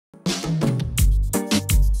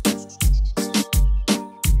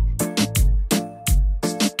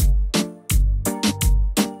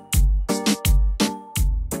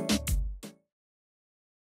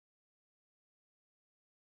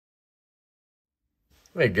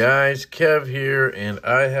Hey guys, Kev here, and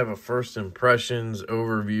I have a first impressions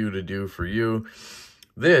overview to do for you.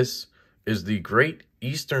 This is the Great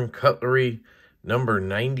Eastern Cutlery number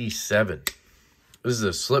 97. This is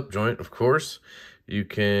a slip joint, of course. You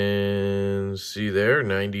can see there,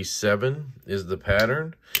 97 is the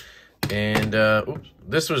pattern. And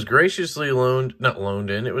this was graciously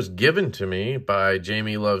it was given to me by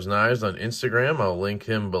Jamie Loves Knives on Instagram. I'll link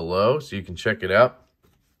him below so you can check it out.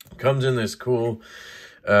 Comes in this cool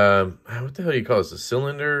what the hell do you call this? A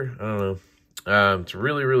cylinder? I don't know. It's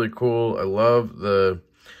really, really cool. I love the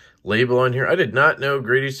label on here. I did not know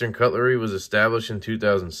Great Eastern Cutlery was established in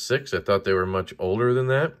 2006. I thought they were much older than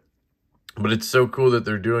that. But it's so cool that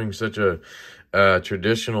they're doing such a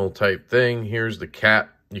traditional type thing. Here's the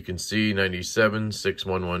cap. You can see 97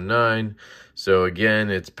 6119. So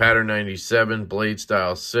again, it's pattern 97, blade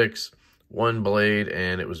style 6. One blade,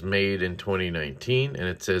 and it was made in 2019, and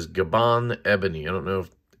it says Gabon Ebony. I don't know if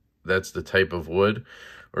that's the type of wood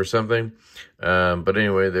or something, but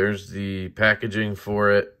anyway, there's the packaging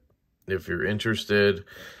for it if you're interested.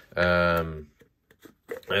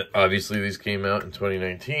 Obviously, these came out in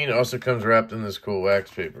 2019. It also comes wrapped in this cool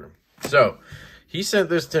wax paper. So he sent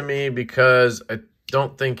this to me because I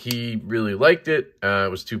don't think he really liked it. It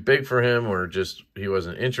was too big for him, or just he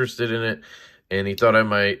wasn't interested in it. And he thought I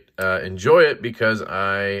might enjoy it because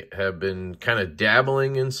I have been kind of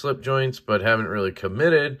dabbling in slip joints, but haven't really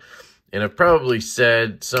committed. And I've probably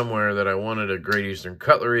said somewhere that I wanted a Great Eastern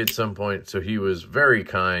Cutlery at some point. So he was very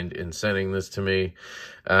kind in sending this to me.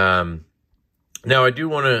 Now, I do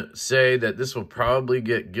want to say that this will probably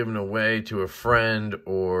get given away to a friend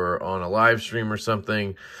or on a live stream or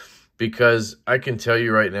something, because I can tell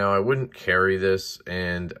you right now, I wouldn't carry this.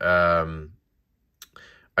 And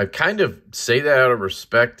I kind of say that out of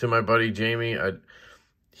respect to my buddy Jamie.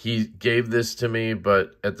 He gave this to me,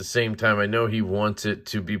 but at the same time, I know he wants it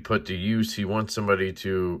to be put to use. He wants somebody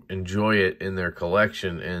to enjoy it in their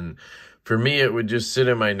collection. And for me, it would just sit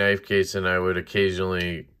in my knife case, and I would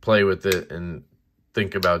occasionally play with it and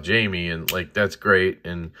think about Jamie. And, like, that's great.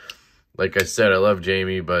 And like I said, I love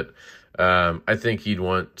Jamie, but I think he'd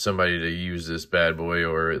want somebody to use this bad boy,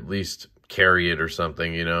 or at least carry it or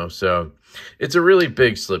something, you know. So it's a really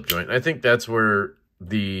big slip joint. I think that's where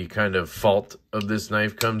the kind of fault of this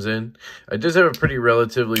knife comes in. It does have a pretty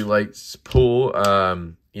relatively light pull.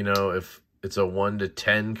 You know, if it's a 1 to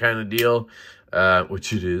 10 kind of deal,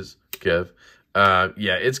 which it is, Kev.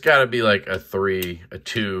 Yeah, it's got to be like a 3, a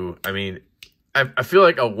 2. I mean, I feel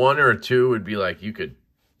like a 1 or a 2 would be like you could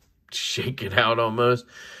shake it out almost,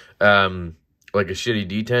 like a shitty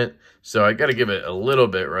detent. So I got to give it a little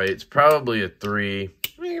bit, right? It's probably a 3,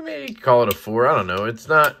 maybe call it a 4. I don't know. It's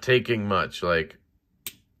not taking much. Like,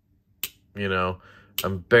 you know,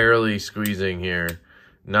 I'm barely squeezing here,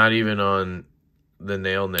 not even on the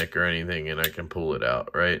nail nick or anything, and I can pull it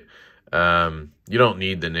out, right? You don't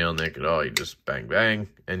need the nail nick at all. You just bang, bang,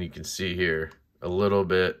 and you can see here a little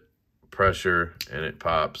bit pressure, and it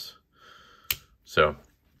pops. So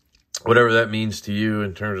whatever that means to you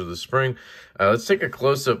in terms of the spring. Let's take a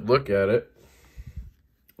close-up look at it.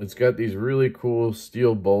 It's got these really cool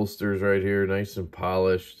steel bolsters right here, nice and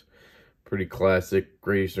polished. Pretty classic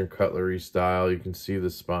Great Eastern Cutlery style. You can see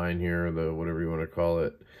the spine here, or the whatever you want to call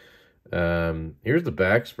it. Here's the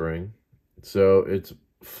back spring. So it's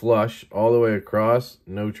flush all the way across,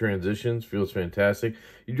 no transitions, feels fantastic.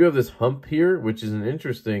 You do have this hump here, which is an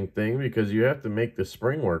interesting thing because you have to make the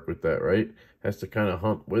spring work with that, right? It has to kind of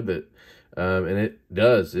hump with it. And it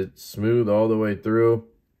does. It's smooth all the way through.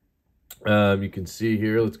 You can see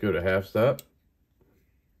here, let's go to half stop.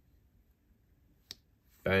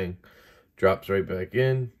 Bang. Drops right back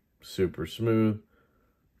in. Super smooth.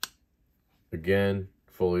 Again,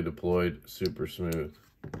 fully deployed, super smooth.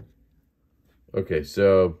 Okay,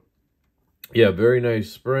 so yeah, very nice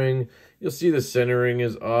spring. You'll see the centering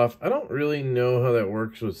is off. I don't really know how that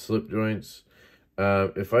works with slip joints.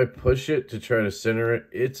 If I push it to try to center it,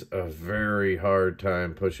 it's a very hard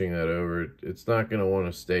time pushing that over. It's not going to want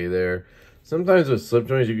to stay there. Sometimes with slip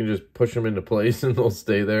joints, you can just push them into place and they'll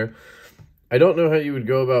stay there. I don't know how you would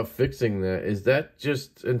go about fixing that. Is that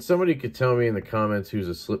just, and somebody could tell me in the comments who's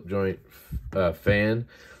a slip joint fan,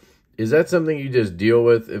 is that something you just deal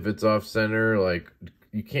with if it's off center? Like,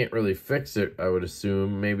 you can't really fix it, I would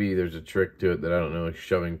assume. Maybe there's a trick to it that I don't know, like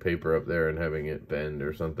shoving paper up there and having it bend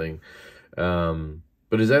or something.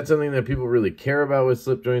 But is that something that people really care about with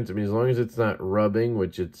slip joints? I mean, as long as it's not rubbing,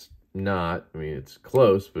 which it's not. I mean, it's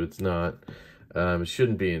close, but it's not. It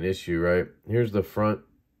shouldn't be an issue, right? Here's the front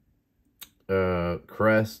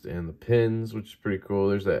crest and the pins, which is pretty cool.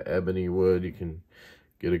 There's that ebony wood. You can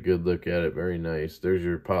get a good look at it. Very nice. There's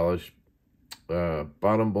your polished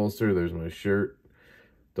bottom bolster. There's my shirt.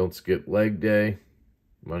 Don't skip leg day.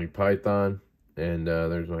 Monty Python. And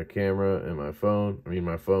there's my camera and my phone. I mean,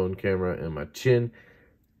 my phone, camera, and my chin.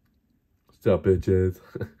 Stop, bitches.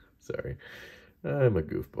 Sorry. I'm a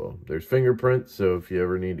goofball. There's fingerprints, so if you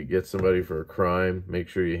ever need to get somebody for a crime, make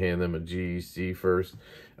sure you hand them a GEC first.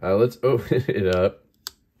 Let's open it up.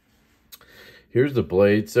 Here's the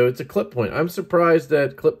blade. So it's a clip point. I'm surprised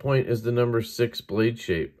that clip point is the number 6 blade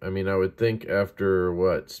shape. I mean, I would think after,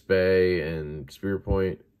 what, Spay and Spear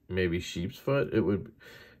Point, maybe Sheep's Foot, it would,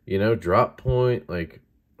 you know, drop point, like,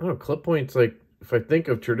 I don't know, clip point's like, if I think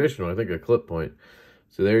of traditional, I think of clip point.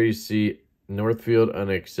 So there you see Northfield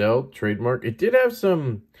Unexcelled trademark. It did have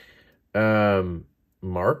some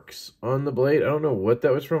marks on the blade. I don't know what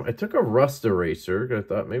that was from. I took a rust eraser. I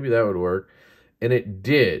thought maybe that would work, and it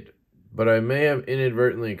did. But I may have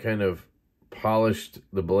inadvertently kind of polished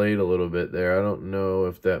the blade a little bit there. I don't know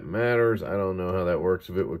if that matters. I don't know how that works,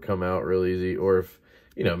 if it would come out real easy, or if,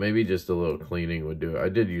 you know, maybe just a little cleaning would do it. I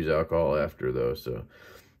did use alcohol after, though, so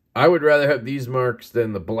I would rather have these marks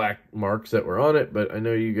than the black marks that were on it, but I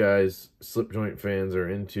know you guys, slip joint fans, are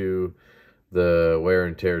into the wear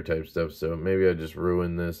and tear type stuff, so maybe I just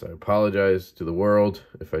ruined this. I apologize to the world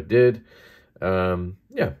if I did.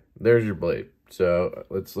 Yeah, there's your blade. So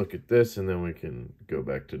let's look at this, and then we can go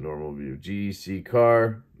back to normal view. GEC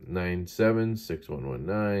car,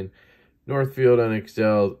 976119, Northfield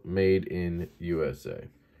Unexcelled, made in USA.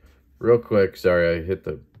 Real quick, sorry, I hit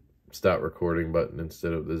the stop recording button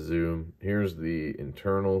instead of the zoom. Here's the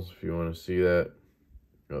internals, if you want to see that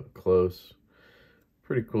up close.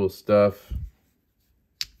 Pretty cool stuff.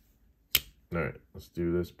 All right, let's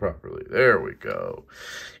do this properly. There we go.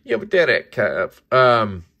 Yeah, but that at calf.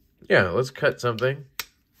 Yeah, let's cut something.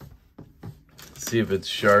 See if it's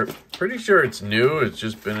sharp. Pretty sure it's new. It's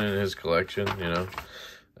just been in his collection, you know.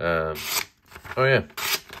 Oh yeah,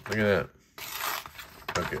 look at that.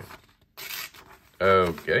 Okay.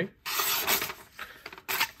 Okay.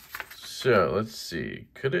 So let's see.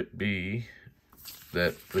 Could it be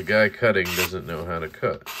that the guy cutting doesn't know how to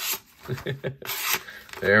cut?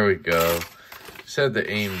 There we go. Just had to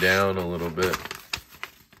aim down a little bit.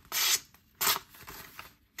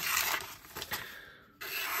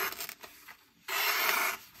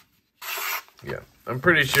 Yeah, I'm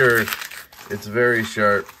pretty sure it's very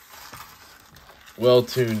sharp,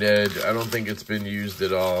 well-tuned edge. I don't think it's been used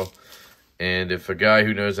at all. And if a guy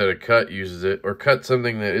who knows how to cut uses it, or cut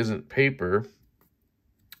something that isn't paper,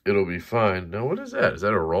 it'll be fine. Now, what is that? Is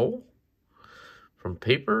that a roll from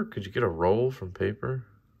paper? Could you get a roll from paper?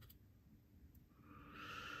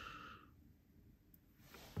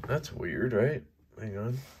 That's weird, right? Hang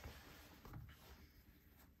on.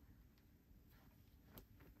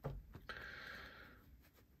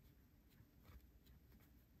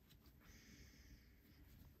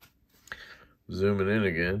 Zooming in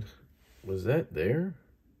again. Was that there?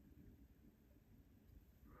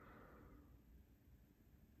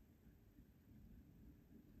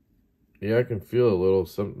 Yeah, I can feel a little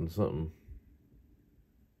something, something.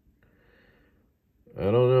 I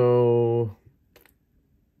don't know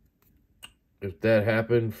if that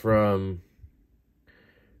happened from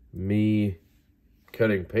me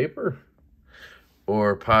cutting paper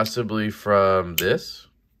or possibly from this.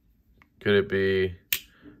 Could it be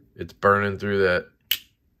it's burning through that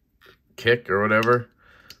kick or whatever?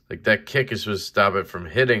 Like, that kick is supposed to stop it from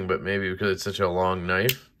hitting, but maybe because it's such a long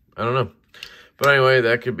knife. I don't know. But anyway,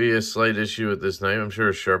 that could be a slight issue with this knife. I'm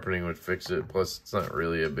sure sharpening would fix it. Plus, it's not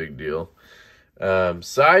really a big deal.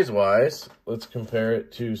 Size-wise, let's compare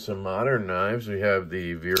it to some modern knives. We have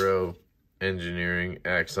the Vero Engineering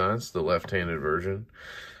Axons, the left-handed version.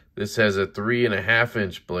 This has a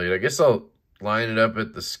 3.5-inch blade. I guess I'll line it up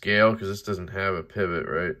at the scale because this doesn't have a pivot,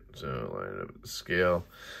 right? So line it up at the scale.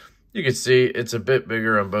 You can see it's a bit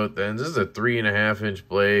bigger on both ends. This is a 3.5-inch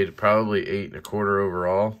blade, probably 8 1/4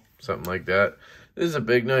 overall, something like that. This is a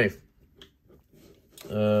big knife.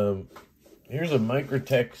 Here's a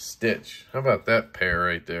Microtech Stitch. How about that pair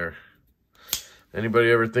right there?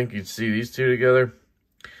 Anybody ever think you'd see these two together?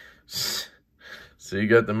 So you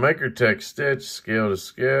got the Microtech Stitch, scale to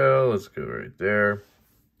scale. Let's go right there.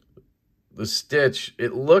 The Stitch,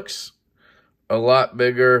 it looks a lot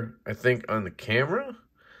bigger, I think, on the camera.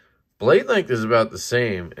 Blade length is about the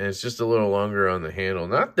same, and it's just a little longer on the handle.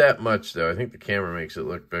 Not that much, though. I think the camera makes it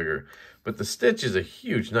look bigger. But the Stitch is a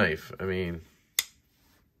huge knife. I mean,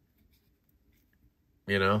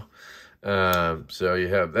 you know. So you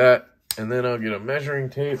have that. And then I'll get a measuring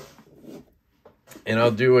tape. And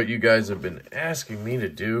I'll do what you guys have been asking me to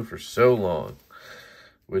do for so long,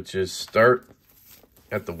 which is start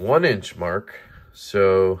at the 1-inch mark.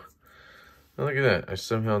 So Oh, look at that. I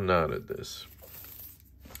somehow nodded this.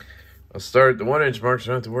 I'll start at the 1-inch mark, so I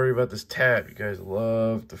don't have to worry about this tab. You guys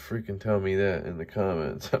love to freaking tell me that in the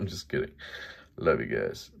comments. I'm just kidding. Love you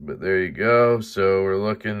guys. But there you go. So we're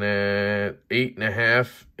looking at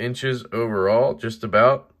 8.5 inches overall, just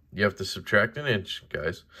about. You have to subtract an inch,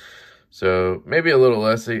 guys. So maybe a little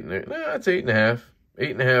less. No, it's 8.5.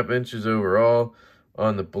 8.5 inches overall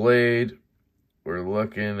on the blade. We're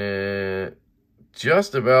looking at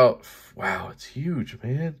just about, wow, it's huge,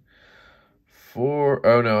 man.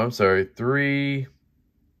 3.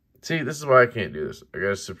 See, this is why I can't do this. I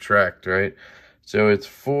gotta subtract, right? So it's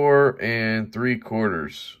 4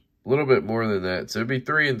 3/4. A little bit more than that. So it'd be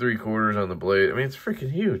 3 3/4 on the blade. I mean, it's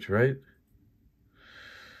freaking huge, right?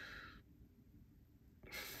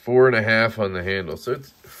 4.5 on the handle. So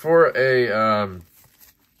it's for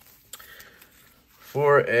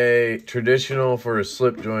a traditional, for a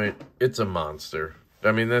slip joint, it's a monster.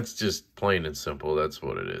 I mean, that's just plain and simple. That's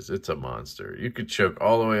what it is. It's a monster. You could choke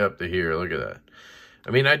all the way up to here. Look at that. I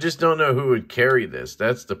mean, I just don't know who would carry this.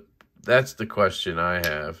 That's the question I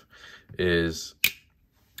have is,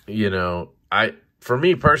 you know, for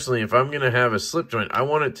me personally, if I'm going to have a slip joint, I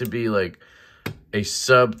want it to be like a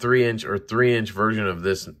sub 3-inch or 3-inch version of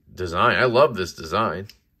this design. I love this design.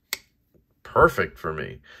 Perfect for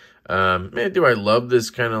me. Man, do I love this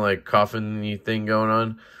kind of like coffin-y thing going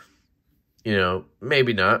on? You know,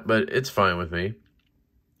 maybe not, but it's fine with me.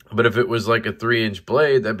 But if it was like a 3-inch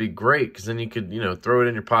blade, that'd be great, because then you could, you know, throw it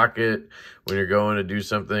in your pocket when you're going to do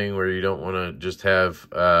something where you don't want to just have,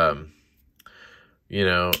 you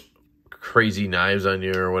know, crazy knives on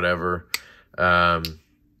you or whatever.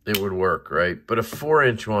 It would work, right? But a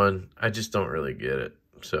 4-inch one, I just don't really get it.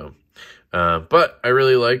 So, but I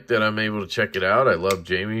really like that I'm able to check it out. I love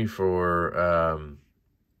Jamie for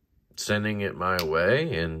sending it my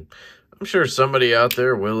way, and I'm sure somebody out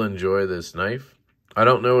there will enjoy this knife. I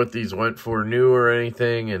don't know what these went for new or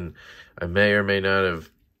anything, and I may or may not have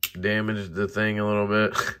damaged the thing a little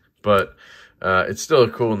bit, but it's still a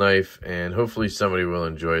cool knife, and hopefully somebody will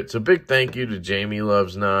enjoy it. So big thank you to Jamie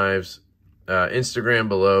Loves Knives. Instagram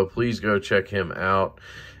below. Please go check him out.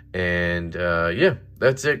 And yeah,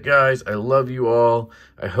 that's it, guys. I love you all.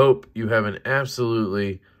 I hope you have an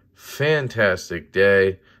absolutely fantastic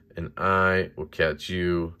day, and I will catch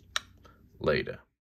you later.